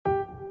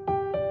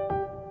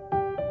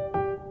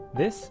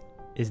This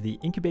is the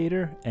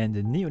Incubator and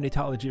the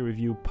Neonatology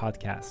Review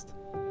podcast.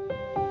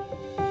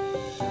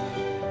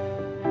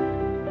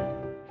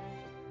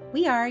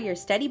 We are your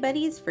study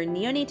buddies for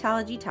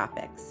neonatology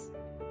topics.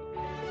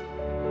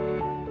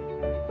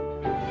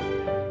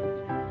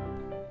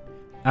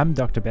 I'm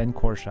Dr. Ben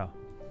Korshaw.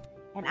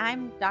 And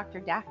I'm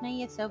Dr.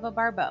 Daphne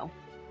Yasova-Barbeau.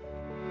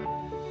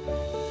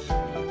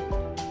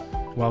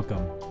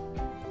 Welcome.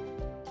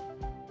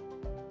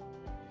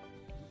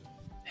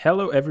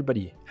 Hello,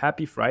 everybody.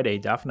 Happy Friday.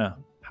 Daphne,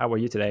 how are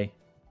you today?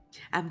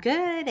 I'm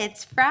good.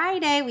 It's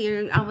Friday.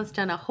 We're almost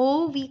done a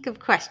whole week of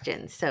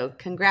questions. So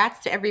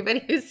congrats to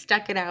everybody who's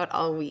stuck it out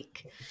all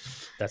week.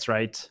 That's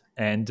right.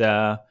 And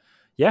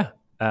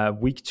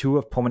week 2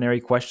 of pulmonary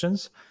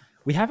questions.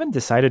 We haven't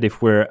decided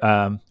if we're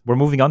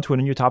moving on to a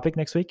new topic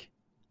next week.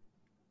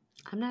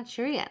 I'm not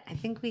sure yet. I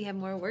think we have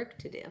more work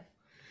to do.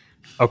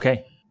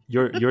 Okay,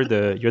 you're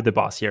the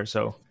boss here,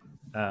 so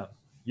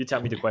you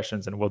tell me the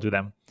questions and we'll do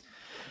them.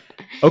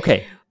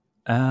 Okay,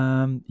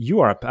 you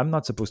are up. I'm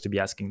not supposed to be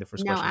asking the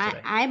first question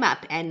today. I'm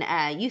up,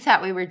 and you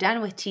thought we were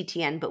done with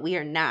TTN, but we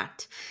are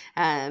not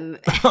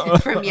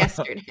from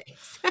yesterday.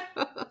 So,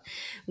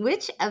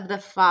 which of the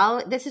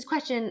following? This is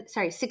question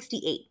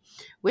 68.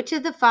 Which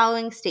of the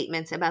following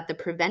statements about the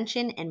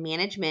prevention and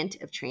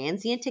management of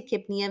transient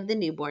tachypnea of the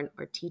newborn,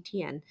 or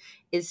TTN,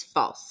 is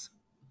false?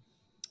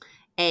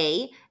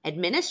 A.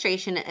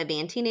 Administration of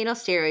antenatal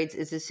steroids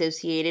is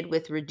associated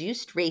with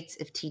reduced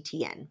rates of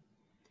TTN.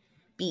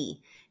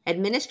 B.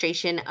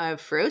 Administration of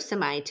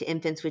furosemide to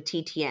infants with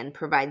TTN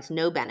provides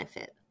no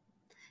benefit.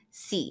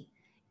 C.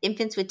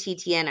 Infants with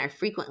TTN are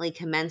frequently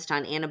commenced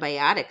on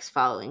antibiotics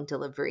following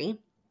delivery.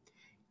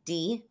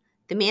 D.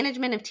 The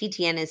management of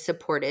TTN is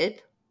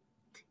supportive.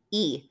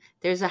 E.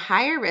 There's a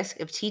higher risk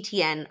of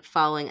TTN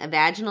following a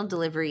vaginal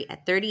delivery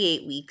at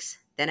 38 weeks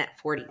than at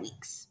 40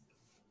 weeks.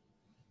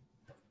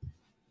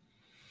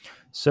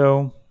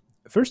 So,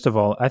 first of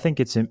all, I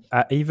think it's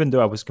even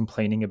though I was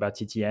complaining about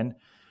TTN,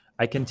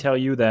 I can tell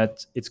you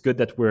that it's good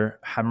that we're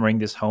hammering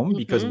this home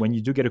because when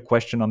you do get a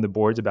question on the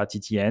boards about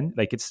TTN,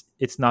 like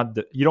it's not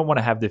you don't want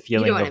to have the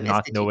feeling of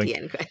not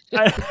knowing.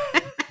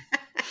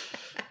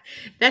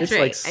 That's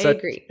right. I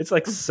agree. It's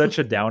like such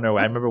a downer.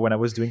 I remember when I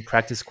was doing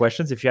practice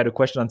questions, if you had a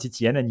question on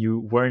TTN and you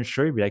weren't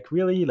sure, you'd be like,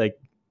 really? Like,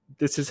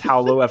 this is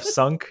how low I've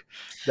sunk?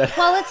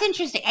 Well, it's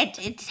interesting.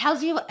 It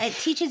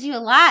teaches you a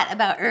lot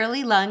about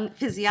early lung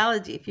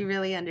physiology if you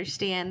really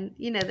understand,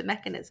 the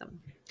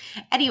mechanism.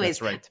 Anyways,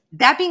 that's right.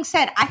 That being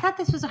said, I thought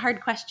this was a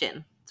hard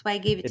question. That's why I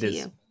gave it to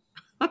you.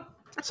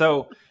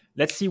 So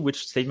let's see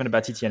which statement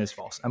about TTN is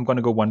false. I'm going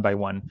to go one by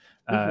one.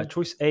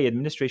 Choice A,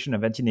 administration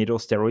of antenatal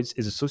steroids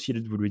is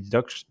associated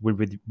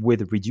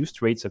with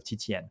reduced rates of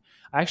TTN.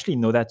 I actually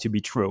know that to be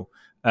true.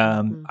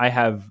 I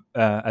have,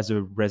 as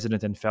a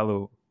resident and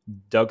fellow,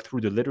 dug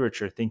through the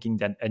literature thinking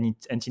that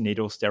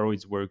antenatal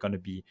steroids were going to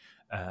be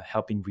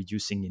helping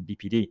reducing in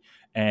BPD.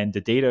 And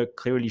the data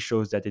clearly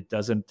shows that it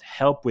doesn't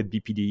help with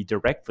BPD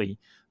directly,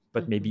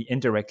 but maybe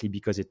indirectly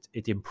because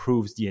it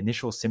improves the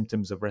initial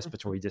symptoms of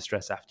respiratory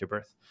distress after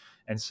birth.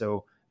 And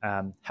so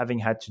having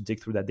had to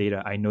dig through that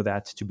data, I know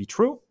that to be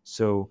true.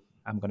 So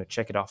I'm going to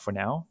check it off for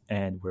now.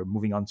 And we're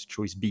moving on to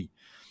choice B.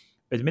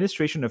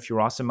 Administration of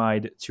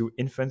furosemide to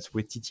infants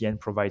with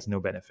TTN provides no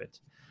benefit.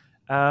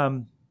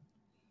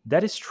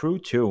 That is true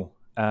too.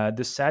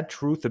 The sad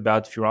truth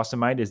about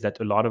furosemide is that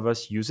a lot of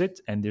us use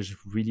it and there's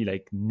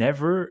really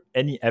never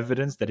any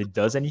evidence that it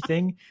does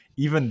anything,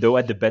 even though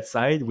at the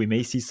bedside we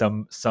may see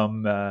some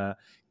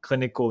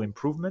clinical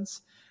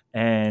improvements.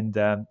 And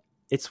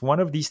it's one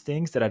of these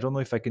things that I don't know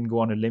if I can go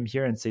on a limb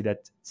here and say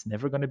that it's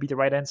never going to be the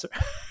right answer.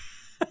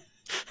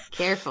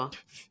 Careful.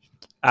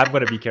 I'm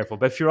going to be careful.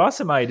 But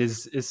furosemide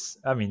is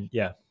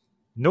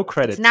no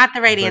credit. It's not the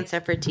right answer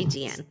for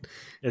TTN.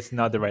 It's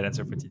not the right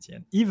answer for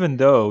TTN. Even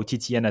though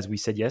TTN, as we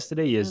said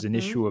yesterday, is an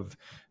issue of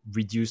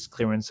reduced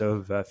clearance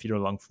of fetal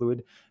lung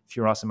fluid,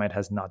 furosemide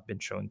has not been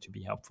shown to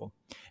be helpful.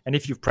 And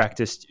if you've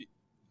practiced,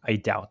 I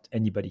doubt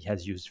anybody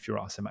has used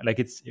furosemide.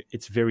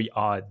 It's very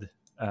odd.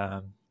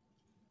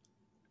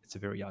 It's a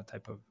very odd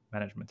type of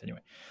management anyway.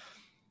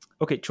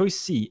 Okay, choice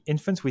C.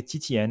 Infants with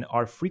TTN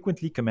are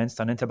frequently commenced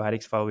on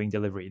antibiotics following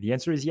delivery. The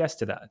answer is yes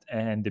to that.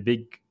 And the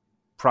big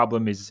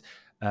problem is,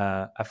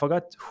 I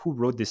forgot who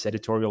wrote this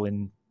editorial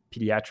in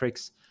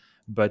Pediatrics,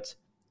 but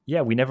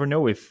yeah, we never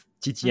know if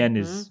TTN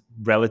is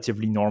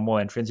relatively normal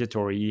and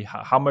transitory,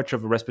 how much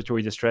of a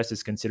respiratory distress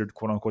is considered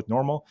quote unquote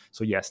normal.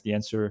 So yes, the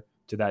answer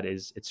to that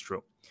is it's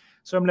true.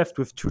 So I'm left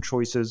with two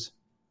choices,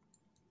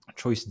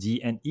 choice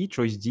D and E.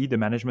 Choice D, the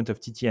management of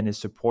TTN is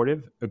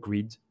supportive,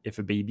 agreed. If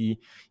a baby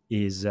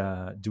is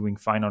doing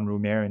fine on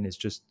room air and is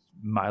just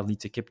mildly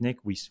tachypnic,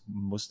 we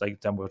most likely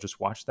time we'll just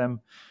watch them.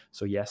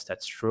 So yes,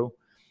 that's true.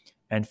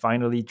 And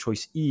finally,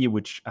 choice E,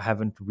 which I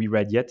haven't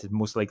reread yet, is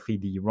most likely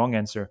the wrong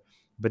answer.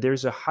 But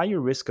there's a higher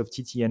risk of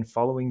TTN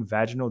following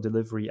vaginal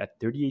delivery at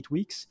 38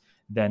 weeks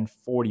than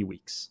 40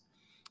 weeks.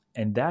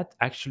 And that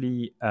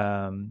actually,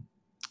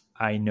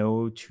 I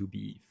know to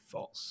be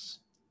false.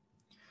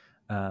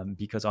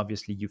 Because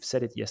obviously you've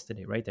said it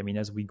yesterday, right? I mean,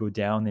 as we go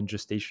down in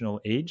gestational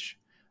age,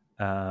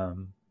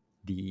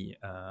 the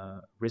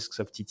risks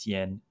of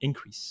TTN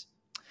increase.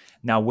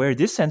 Now, where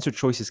this answer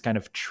choice is kind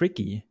of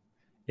tricky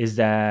is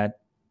that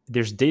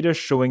there's data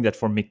showing that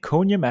for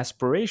meconium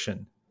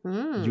aspiration,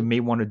 you may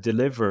want to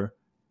deliver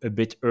a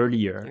bit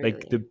earlier.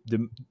 Like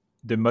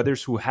the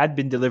mothers who had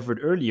been delivered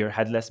earlier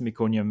had less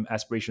meconium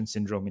aspiration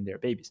syndrome in their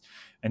babies.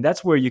 And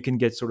that's where you can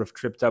get sort of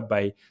tripped up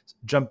by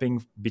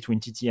jumping between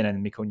TTN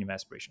and meconium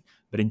aspiration.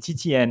 But in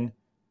TTN,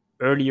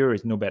 earlier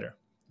is no better.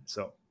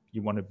 So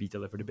you want to be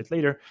delivered a bit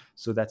later.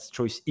 So that's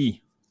choice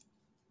E.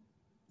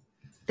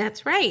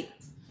 That's right.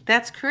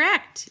 That's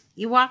correct.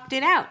 You walked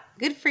it out.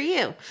 Good for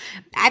you.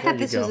 I thought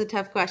this was a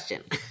tough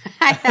question.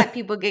 I thought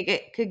people could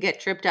get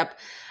tripped up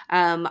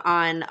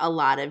on a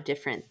lot of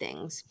different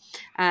things.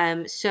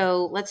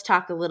 So let's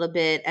talk a little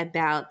bit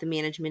about the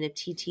management of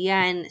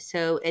TTN.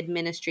 So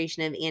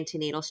administration of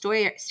antenatal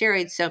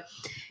steroids. So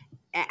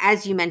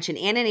as you mentioned,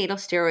 antenatal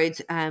steroids,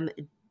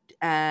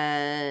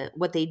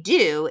 what they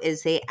do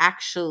is they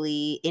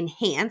actually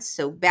enhance.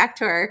 So back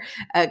to our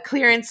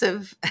clearance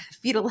of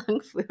fetal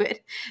lung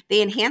fluid,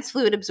 they enhance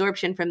fluid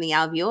absorption from the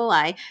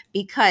alveoli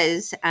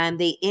because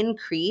they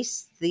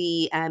increase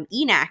the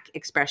ENaC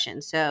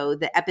expression. So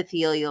the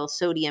epithelial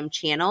sodium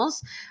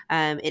channels,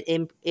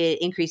 it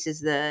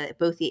increases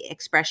both the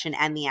expression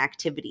and the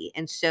activity.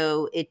 And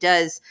so it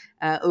does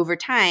over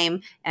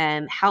time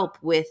help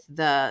with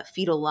the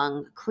fetal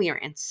lung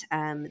clearance,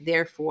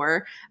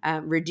 therefore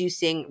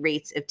reducing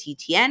rates of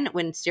TTN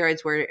when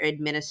steroids were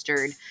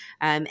administered.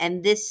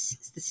 And the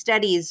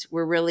studies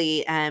were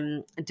really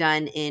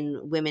done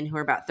in women who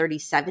are about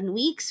 37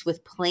 weeks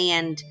with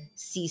planned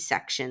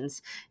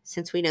C-sections.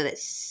 Since we know that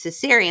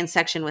cesarean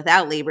section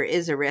without labor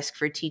is a risk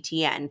for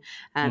TTN,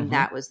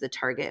 that was the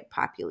target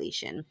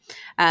population.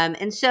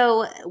 And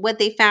so what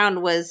they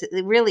found was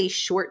really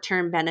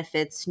short-term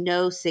benefits,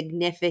 no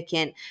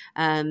significant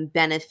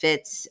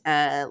benefits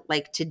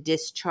like to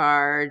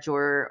discharge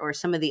or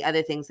some of the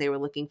other things they were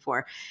looking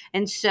for.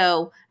 And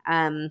so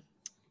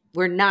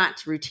we're not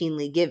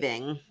routinely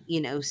giving,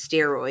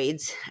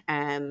 steroids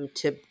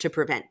to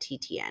prevent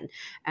TTN.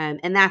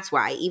 And that's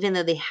why, even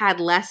though they had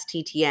less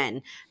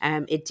TTN,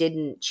 it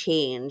didn't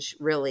change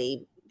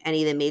really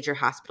any of the major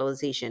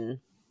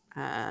hospitalization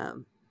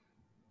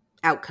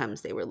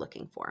outcomes they were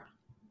looking for.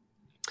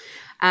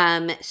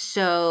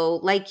 So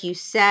like you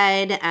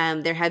said,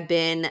 there have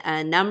been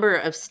a number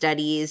of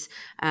studies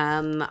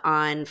on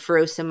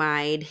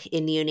furosemide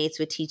in neonates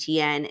with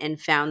TTN and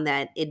found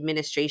that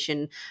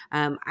administration,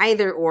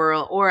 either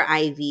oral or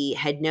IV,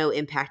 had no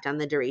impact on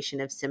the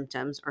duration of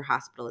symptoms or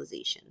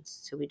hospitalizations.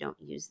 So we don't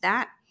use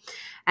that.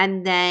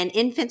 And then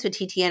infants with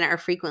TTN are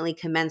frequently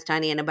commenced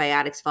on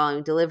antibiotics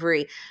following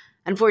delivery.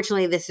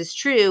 Unfortunately, this is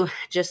true,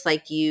 just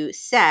like you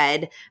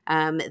said,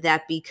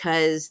 that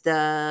because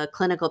the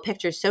clinical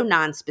picture is so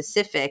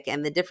nonspecific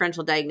and the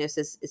differential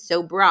diagnosis is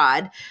so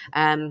broad,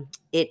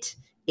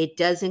 it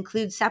does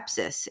include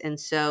sepsis. And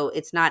so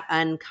it's not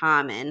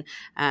uncommon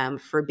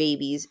for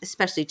babies,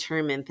 especially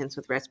term infants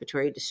with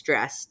respiratory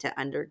distress, to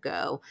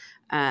undergo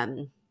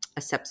a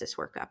sepsis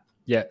workup.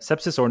 Yeah,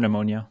 sepsis or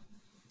pneumonia.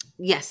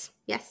 Yes,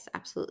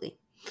 absolutely.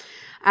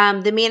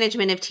 The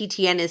management of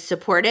TTN is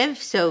supportive.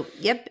 So,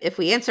 if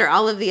we answer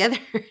all of the other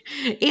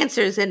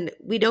answers and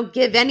we don't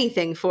give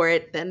anything for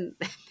it, then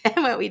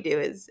what we do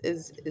is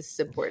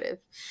supportive.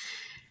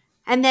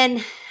 And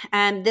then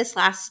this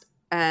last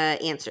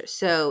answer.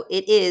 So,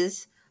 it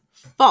is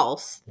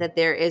false that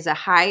there is a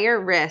higher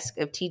risk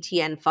of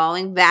TTN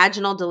following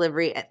vaginal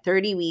delivery at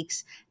 30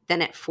 weeks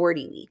than at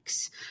 40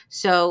 weeks.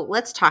 So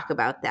let's talk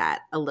about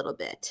that a little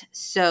bit.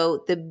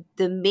 So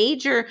the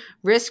major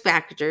risk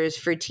factors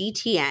for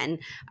TTN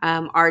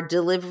are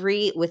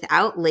delivery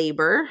without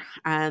labor,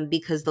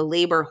 because the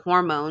labor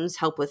hormones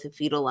help with the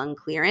fetal lung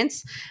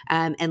clearance,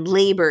 and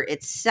labor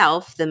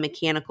itself, the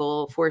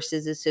mechanical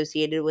forces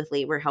associated with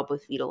labor, help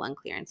with fetal lung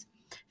clearance,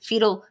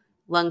 fetal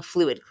lung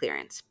fluid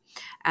clearance.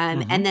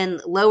 And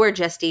then lower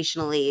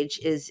gestational age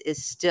is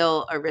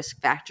still a risk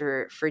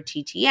factor for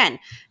TTN.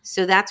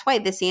 So that's why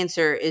this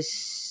answer is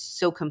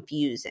so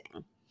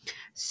confusing.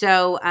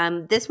 So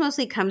this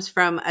mostly comes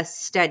from a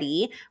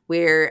study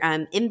where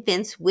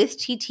infants with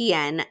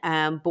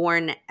TTN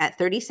born at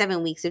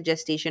 37 weeks of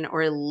gestation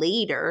or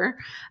later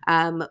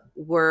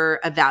were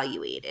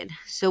evaluated.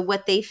 So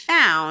what they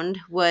found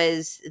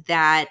was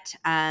that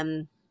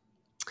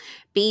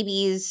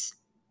babies,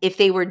 if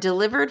they were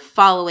delivered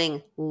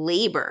following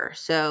labor,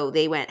 so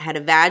they had a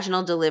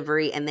vaginal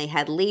delivery and they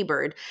had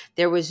labored,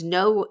 there was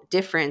no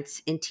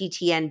difference in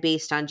TTN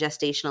based on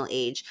gestational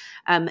age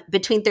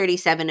between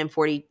 37 and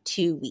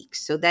 42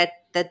 weeks. So that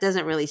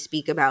doesn't really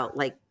speak about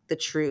like the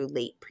true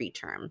late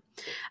preterm.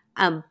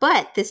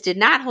 But this did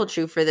not hold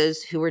true for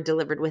those who were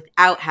delivered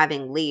without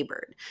having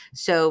labored.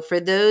 So for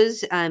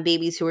those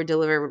babies who were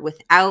delivered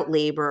without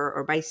labor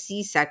or by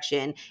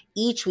C-section,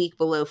 each week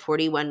below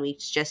 41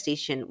 weeks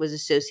gestation was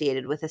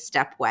associated with a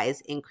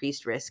stepwise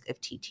increased risk of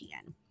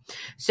TTN.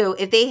 So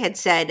if they had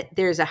said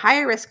there's a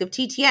higher risk of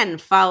TTN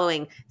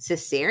following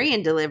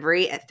cesarean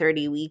delivery at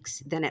 30 weeks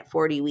than at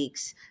 40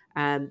 weeks,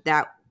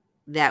 that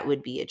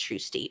would be a true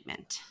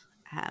statement.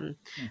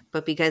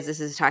 But because this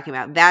is talking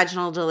about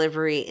vaginal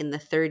delivery in the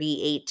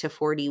 38 to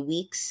 40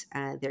 weeks,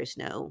 there's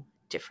no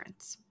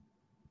difference.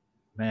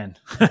 Man.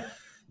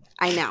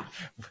 I know.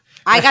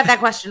 I got that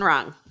question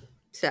wrong.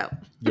 So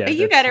Yeah,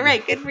 you got it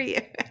right. Good for you.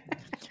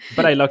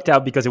 But I lucked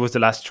out because it was the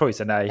last choice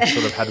and I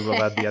sort of had to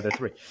rule out the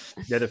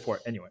other four.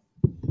 Anyway.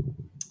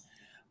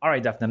 All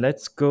right, Daphne,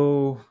 let's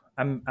go.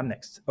 I'm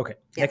next. Okay,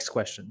 yeah. Next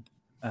question.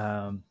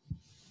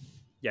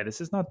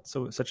 This is not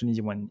such an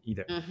easy one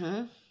either.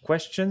 Mm-hmm.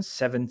 Question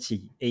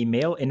 70. A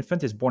male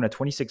infant is born at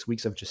 26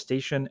 weeks of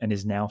gestation and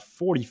is now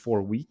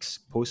 44 weeks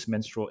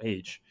post-menstrual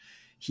age.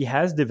 He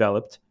has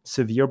developed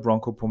severe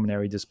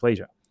bronchopulmonary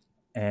dysplasia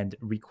and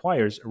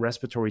requires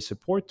respiratory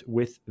support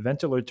with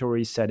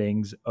ventilatory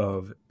settings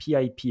of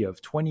PIP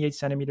of 28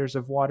 centimeters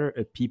of water,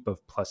 a PEEP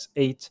of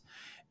 +8,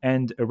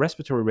 and a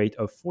respiratory rate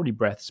of 40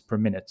 breaths per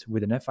minute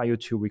with an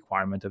FiO2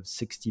 requirement of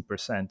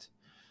 60%.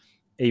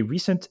 A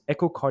recent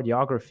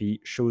echocardiography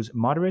shows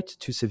moderate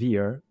to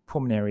severe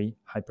pulmonary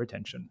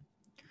hypertension.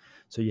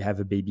 So you have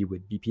a baby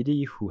with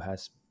BPD who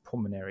has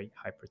pulmonary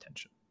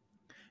hypertension.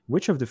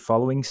 Which of the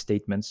following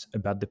statements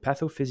about the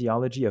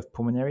pathophysiology of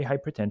pulmonary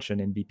hypertension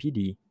in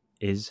BPD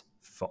is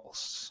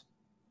false?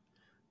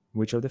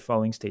 Which of the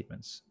following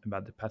statements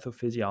about the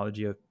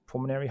pathophysiology of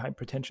pulmonary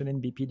hypertension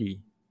in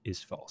BPD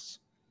is false?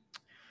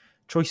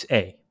 Choice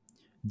A.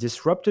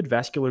 Disrupted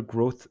vascular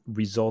growth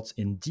results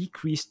in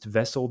decreased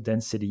vessel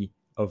density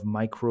of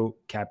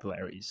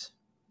microcapillaries.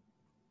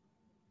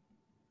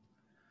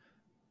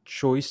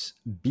 Choice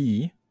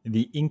B.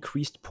 The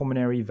increased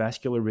pulmonary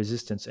vascular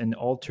resistance and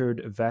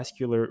altered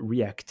vascular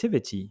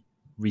reactivity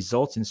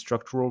results in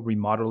structural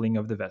remodeling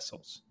of the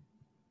vessels.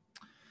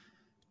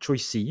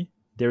 Choice C.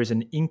 There is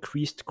an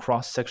increased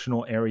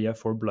cross-sectional area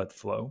for blood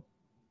flow.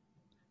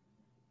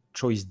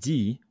 Choice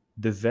D.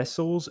 The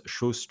vessels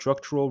show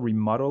structural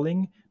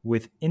remodeling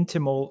with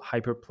intimal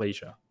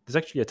hyperplasia. There's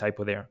actually a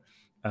typo there.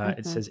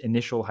 It says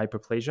initial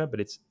hyperplasia, but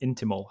it's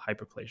intimal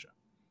hyperplasia.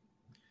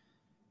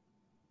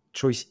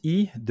 Choice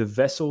E, the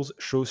vessels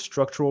show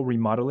structural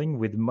remodeling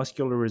with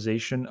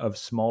muscularization of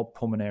small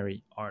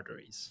pulmonary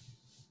arteries.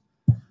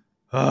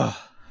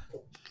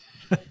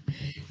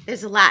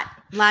 There's a lot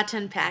to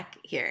unpack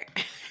here.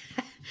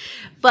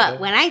 But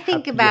when I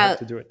think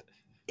about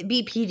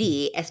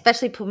BPD,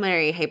 especially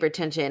pulmonary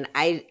hypertension,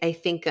 I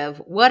think of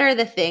what are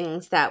the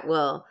things that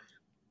will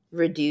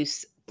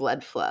reduce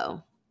blood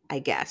flow, I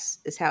guess,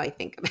 is how I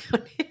think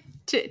about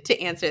it to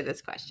answer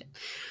this question.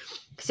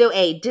 So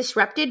A,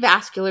 disrupted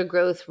vascular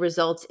growth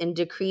results in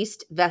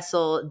decreased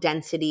vessel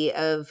density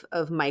of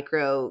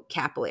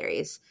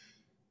microcapillaries.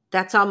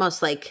 That's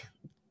almost like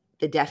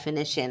the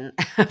definition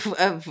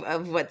of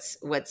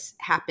what's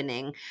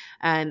happening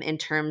in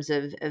terms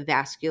of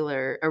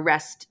vascular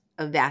arrest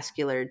of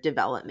vascular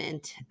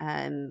development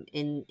in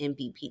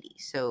BPD.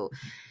 So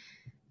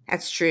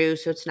that's true.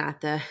 So it's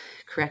not the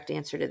correct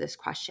answer to this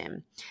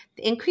question.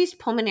 The increased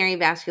pulmonary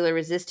vascular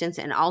resistance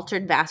and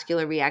altered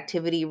vascular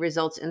reactivity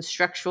results in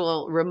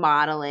structural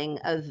remodeling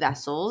of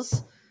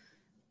vessels.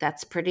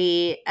 That's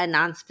pretty a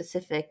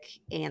non-specific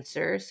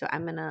answer. So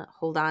I'm going to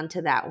hold on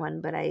to that one,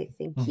 but I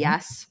think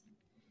yes.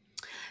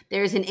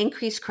 There's an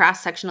increased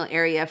cross-sectional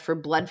area for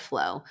blood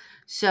flow.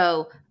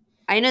 So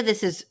I know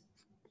this is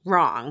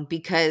wrong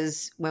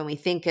because when we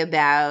think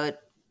about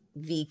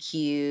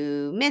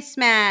VQ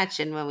mismatch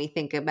and when we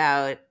think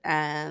about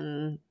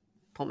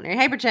pulmonary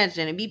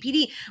hypertension and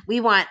BPD, we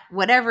want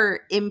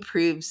whatever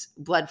improves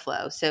blood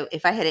flow. So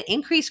if I had an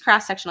increased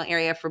cross-sectional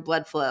area for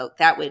blood flow,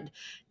 that would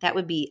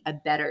be a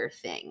better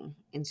thing.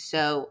 And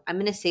so I'm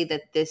going to say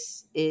that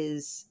this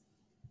is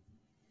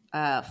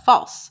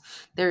false.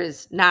 There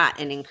is not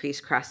an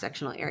increased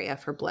cross-sectional area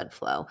for blood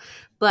flow.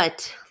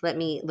 But let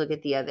me look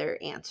at the other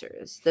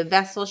answers. The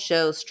vessels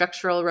show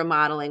structural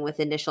remodeling with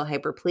initial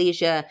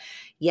hyperplasia.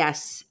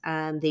 Yes,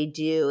 they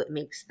do. It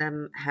makes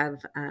them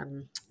have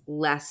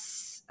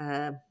less,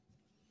 how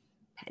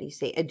do you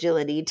say,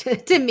 agility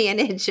to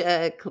manage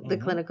the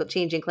clinical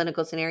change in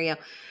clinical scenario.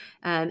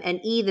 And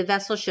E, the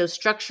vessel shows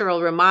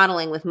structural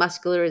remodeling with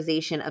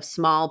muscularization of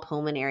small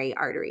pulmonary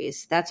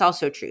arteries. That's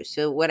also true.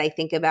 So what I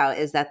think about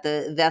is that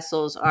the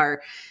vessels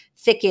are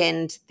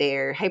thickened,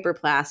 they're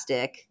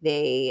hyperplastic,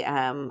 they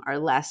are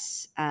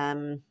less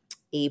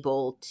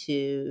able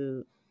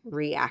to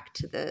react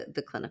to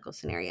the clinical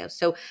scenario.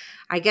 So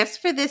I guess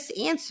for this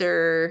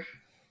answer,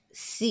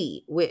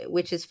 C,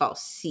 which is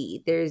false,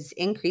 C, there's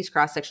increased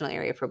cross-sectional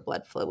area for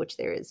blood flow, which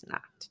there is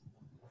not.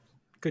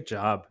 Good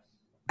job.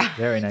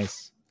 Very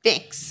nice.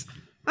 Thanks.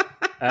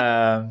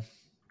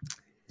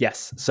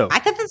 Yes. So I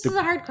thought this was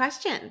a hard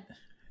question.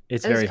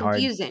 It's very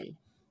confusing.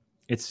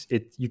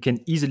 Hard. You can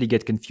easily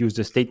get confused.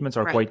 The statements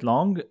are quite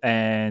long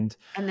and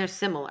they're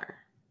similar.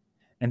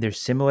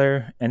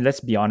 And let's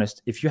be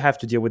honest, if you have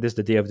to deal with this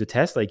the day of the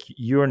test, like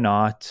you're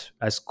not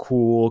as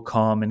cool,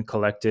 calm, and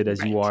collected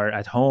as you are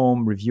at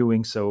home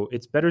reviewing. So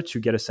it's better to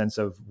get a sense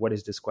of what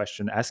is this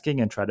question asking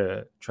and try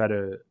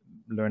to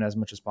learn as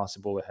much as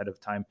possible ahead of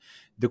time.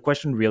 The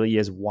question really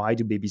is, why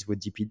do babies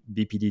with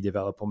BPD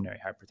develop pulmonary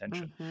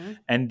hypertension?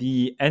 And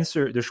the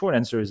short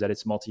answer is that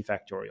it's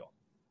multifactorial.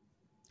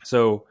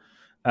 So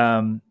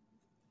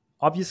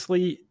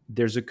obviously,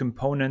 there's a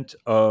component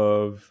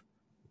of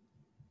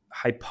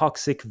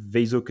hypoxic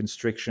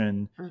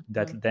vasoconstriction Mm-hmm.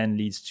 that then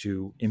leads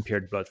to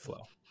impaired blood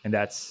flow, and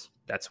that's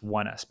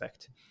one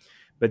aspect.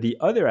 But the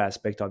other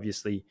aspect,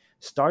 obviously,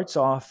 starts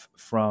off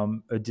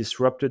from a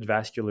disrupted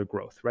vascular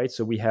growth, right?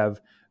 So we have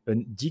a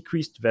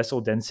decreased vessel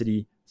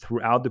density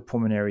throughout the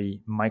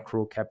pulmonary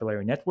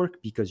microcapillary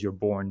network because you're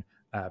born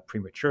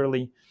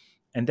prematurely.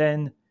 And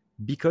then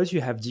because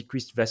you have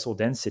decreased vessel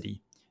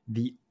density,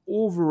 the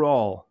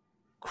overall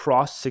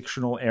cross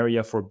sectional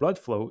area for blood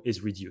flow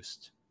is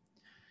reduced.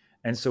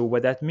 And so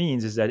what that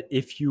means is that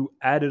if you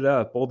added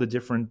up all the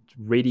different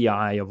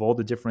radii of all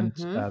the different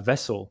Mm-hmm.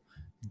 vessel,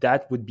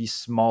 that would be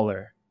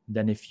smaller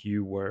than if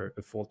you were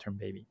a full-term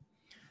baby.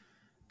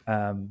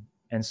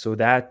 And so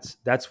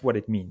that's what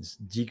it means: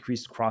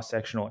 decreased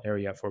cross-sectional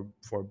area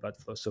for blood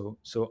flow.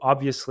 So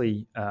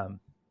obviously,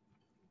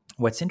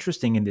 what's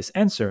interesting in this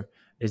answer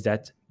is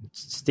that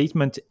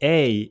statement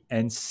A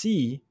and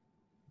C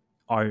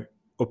are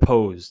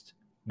opposed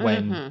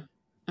when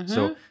Mm-hmm.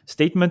 so Mm-hmm.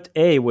 statement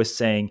A was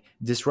saying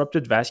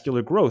disrupted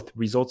vascular growth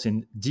results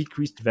in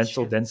decreased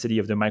vessel Sure. density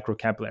of the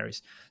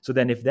microcapillaries. So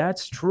then if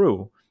that's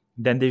true,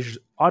 then there's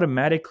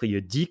automatically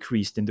a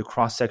decrease in the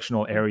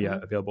cross-sectional area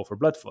Mm-hmm. available for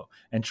blood flow.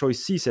 And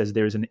choice C says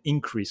there's an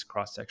increased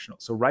cross-sectional.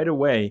 So right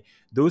away,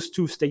 those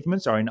two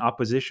statements are in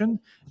opposition,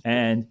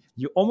 and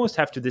you almost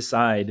have to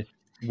decide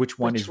which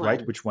one Which is right,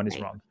 one? which one is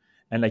Right. wrong.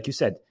 And like you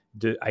said,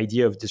 the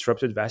idea of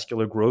disrupted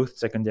vascular growth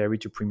secondary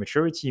to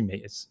prematurity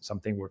is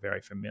something we're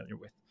very familiar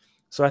with.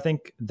 So I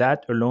think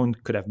that alone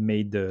could have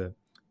made the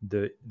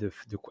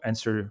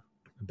answer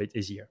a bit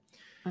easier.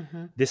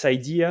 Mm-hmm. This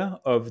idea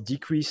of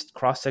decreased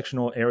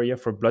cross-sectional area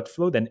for blood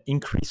flow then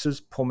increases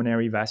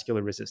pulmonary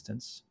vascular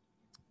resistance.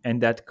 And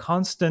that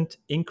constant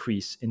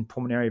increase in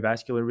pulmonary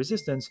vascular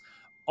resistance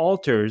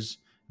alters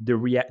the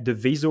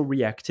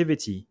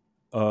vasoreactivity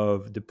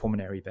of the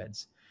pulmonary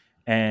beds.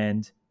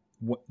 And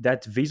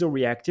that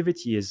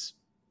vasoreactivity is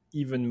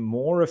even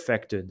more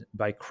affected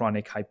by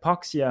chronic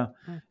hypoxia,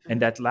 Mm-hmm.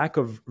 and that lack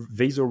of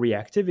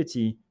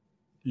vasoreactivity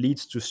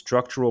leads to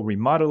structural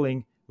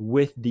remodeling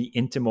with the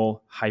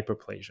intimal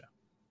hyperplasia.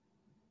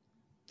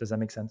 Does that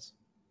make sense?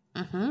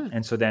 Mm-hmm.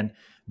 And so then,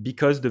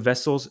 because the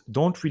vessels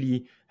don't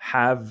really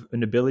have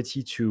an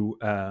ability to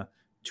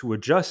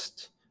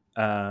adjust,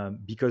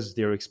 because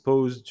they're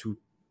exposed to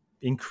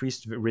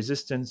increased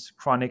resistance,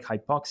 chronic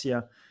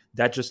hypoxia,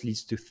 that just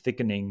leads to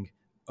thickening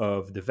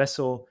of the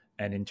vessel,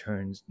 and in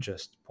turn,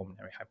 just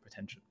pulmonary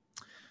hypertension.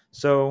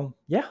 So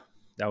yeah,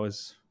 that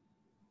was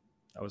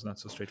not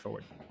so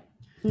straightforward.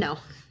 No, All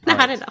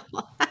not right. at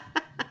all.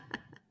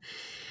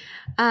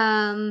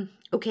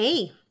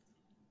 Okay.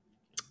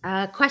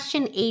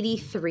 Question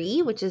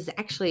 83, which is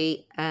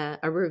actually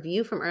a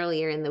review from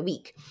earlier in the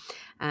week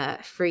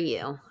for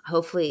you.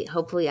 Hopefully,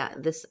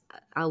 this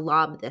I'll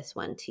lob this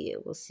one to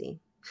you. We'll see.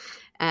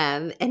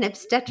 An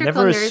obstetrical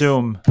Never nurse.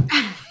 assume.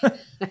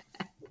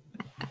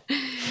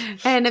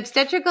 An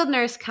obstetrical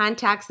nurse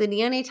contacts the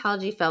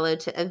neonatology fellow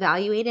to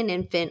evaluate an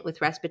infant with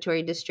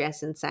respiratory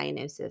distress and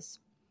cyanosis.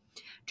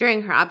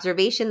 During her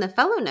observation, the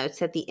fellow notes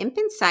that the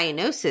infant's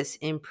cyanosis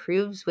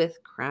improves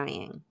with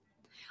crying.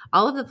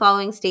 All of the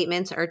following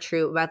statements are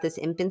true about this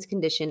infant's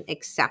condition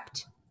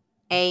except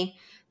A,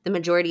 the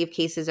majority of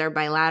cases are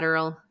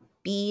bilateral.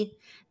 B,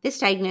 this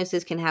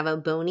diagnosis can have a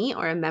bony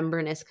or a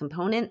membranous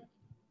component.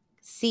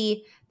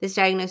 C, this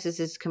diagnosis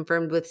is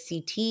confirmed with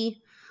CT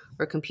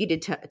or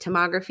computed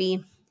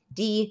tomography.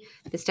 D,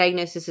 this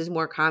diagnosis is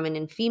more common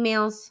in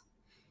females.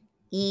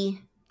 E,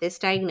 this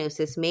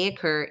diagnosis may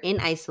occur in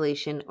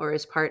isolation or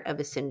as part of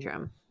a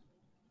syndrome.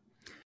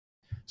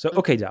 So,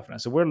 okay, Daphne.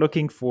 So we're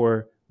looking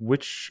for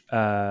which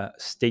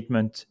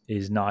statement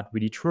is not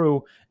really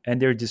true,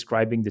 and they're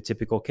describing the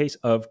typical case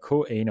of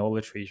choanal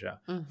atresia,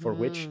 for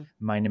which Mm-hmm.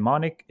 my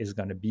mnemonic is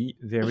going to be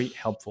very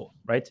helpful,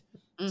 right?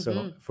 So,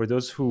 Mm-hmm. for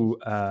those who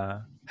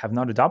have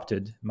not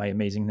adopted my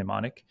amazing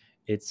mnemonic,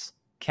 it's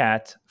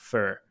cat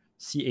fur,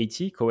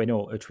 CAT,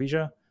 choanal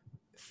atresia.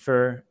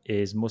 Fur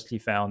is mostly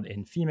found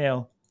in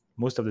female,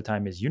 most of the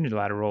time is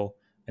unilateral,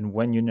 and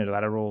when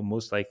unilateral,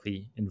 most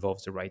likely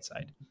involves the right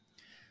side.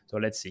 So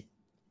let's see.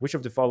 Which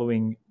of the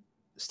following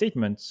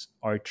statements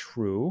are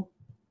true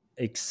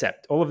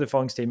except all of the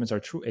following statements are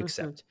true Mm-hmm.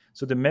 except.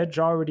 So the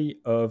majority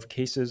of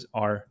cases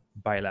are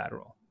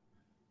bilateral.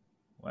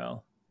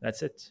 Well,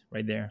 that's it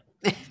right there.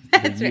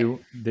 That's right.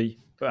 The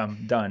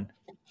done.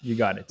 You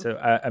got it. So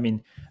I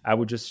mean, I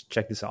would just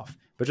check this off.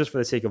 But just for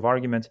the sake of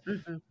argument,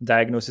 Mm-hmm.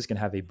 diagnosis can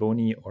have a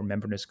bony or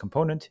membranous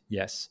component.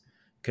 Yes.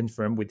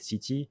 Confirmed with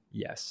CT.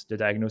 Yes. The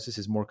diagnosis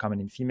is more common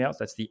in females.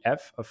 That's the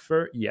F of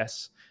fur.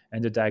 Yes.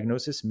 And the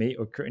diagnosis may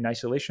occur in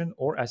isolation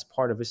or as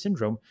part of a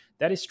syndrome.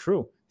 That is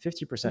true.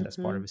 50% as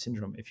part Mm-hmm. of a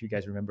syndrome, if you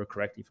guys remember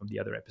correctly from the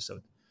other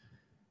episode.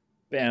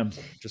 Bam.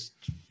 Just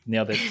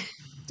nailed it.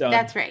 Done.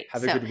 That's right.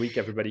 Have a So good week,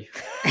 everybody.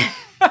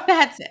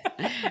 that's it.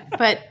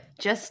 But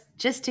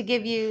Just to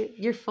give you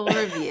your full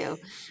review,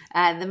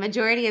 the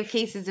majority of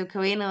cases of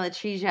choanal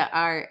atresia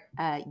are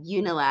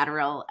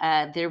unilateral.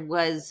 There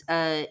was,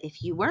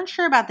 if you weren't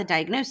sure about the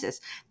diagnosis,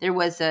 there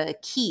was a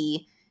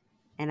key,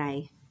 and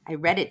I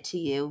read it to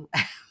you,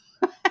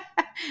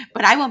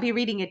 but I won't be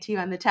reading it to you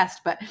on the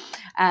test. But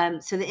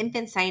so the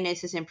infant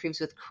cyanosis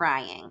improves with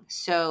crying.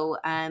 So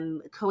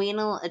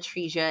choanal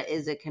atresia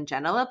is a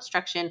congenital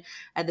obstruction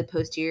of the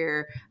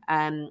posterior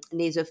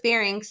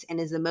nasopharynx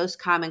and is the most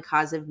common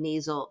cause of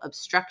nasal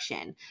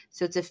obstruction.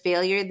 So it's a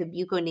failure of the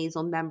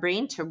bucconasal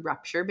membrane to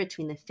rupture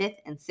between the 5th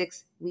and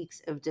 6th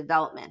weeks of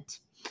development.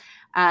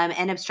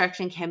 And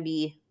obstruction can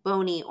be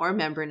bony or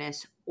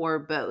membranous or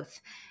both.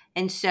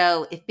 And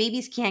so if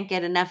babies can't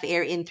get enough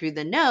air in through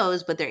the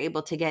nose, but they're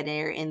able to get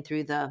air in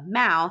through the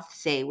mouth,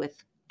 say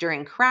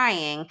during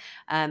crying,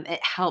 it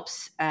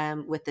helps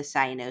with the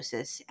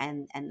cyanosis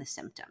and the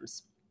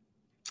symptoms.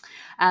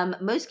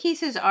 Most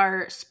cases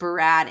are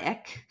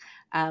sporadic.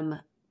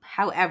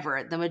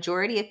 However, the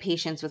majority of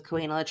patients with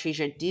choanal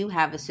atresia do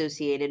have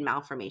associated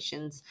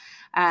malformations.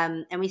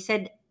 And we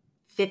said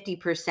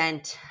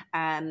 50%.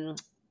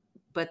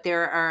 But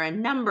there are a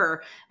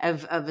number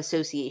of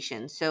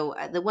associations. So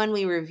the one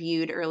we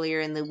reviewed earlier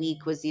in the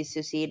week was the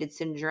associated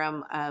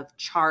syndrome of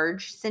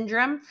Charge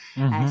syndrome,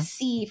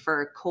 C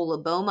for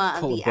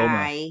coloboma of the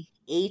eye,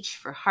 H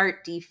for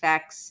heart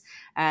defects,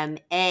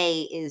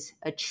 A is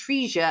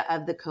atresia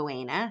of the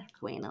choanal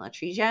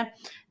atresia.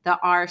 The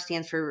R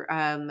stands for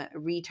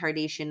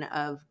retardation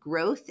of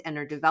growth and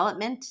or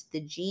development.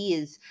 The G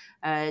is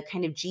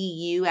kind of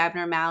GU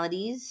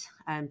abnormalities,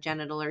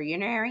 genital or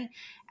urinary.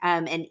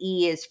 And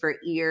E is for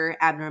ear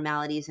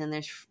abnormalities, and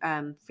there's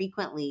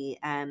frequently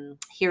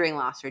hearing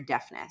loss or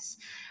deafness.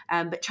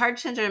 But Charge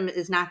syndrome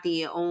is not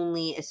the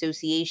only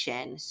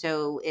association.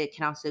 So it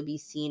can also be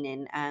seen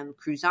in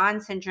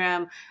Cruzon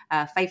syndrome,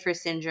 Pfeiffer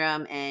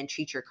syndrome, and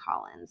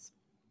Treacher-Collins.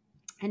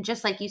 And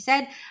just like you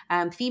said,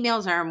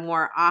 females are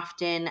more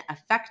often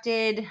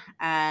affected.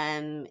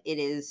 It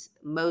is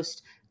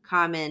most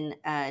common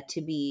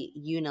to be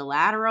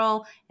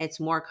unilateral.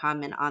 It's more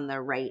common on the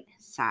right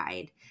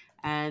side.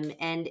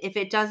 And if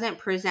it doesn't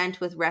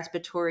present with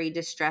respiratory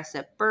distress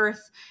at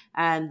birth,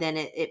 then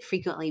it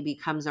frequently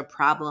becomes a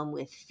problem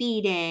with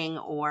feeding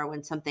or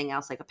when something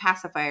else like a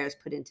pacifier is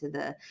put into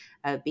the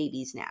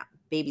baby's mouth.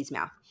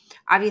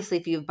 Obviously,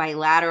 if you have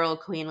bilateral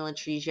choanal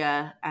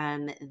atresia,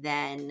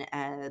 then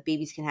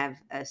babies can have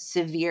a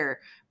severe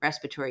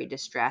respiratory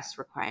distress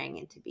requiring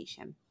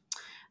intubation.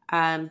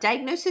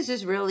 Diagnosis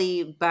is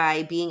really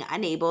by being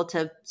unable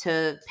to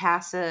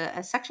pass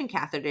a suction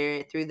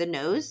catheter through the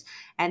nose,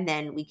 and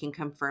then we can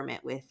confirm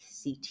it with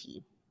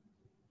CT.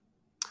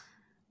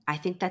 I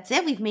think that's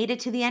it. We've made it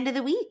to the end of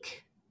the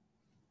week.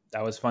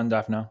 That was fun,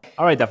 Daphne.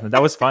 All right, Daphne,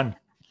 that was fun.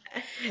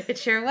 It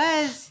sure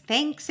was.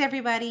 Thanks,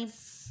 everybody.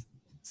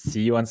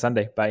 See you on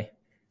Sunday. Bye.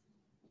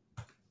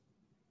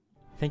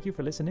 Thank you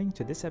for listening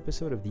to this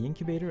episode of the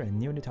Incubator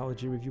and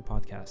Neonatology Review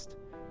podcast.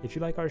 If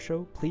you like our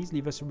show, please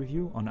leave us a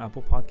review on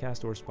Apple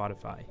Podcast or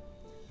Spotify.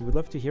 We would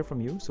love to hear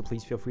from you, so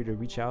please feel free to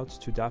reach out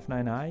to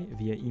Daphne and I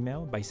via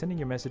email by sending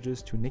your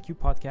messages to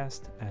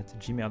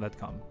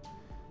nicupodcast@gmail.com.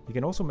 You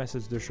can also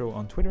message the show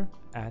on Twitter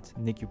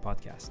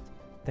 @NICUPodcast.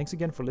 Thanks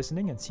again for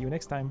listening, and see you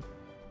next time.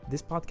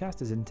 This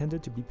podcast is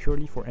intended to be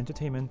purely for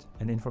entertainment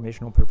and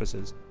informational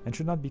purposes and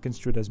should not be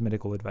construed as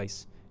medical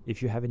advice.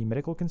 If you have any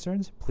medical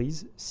concerns,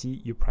 please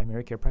see your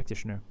primary care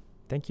practitioner.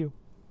 Thank you.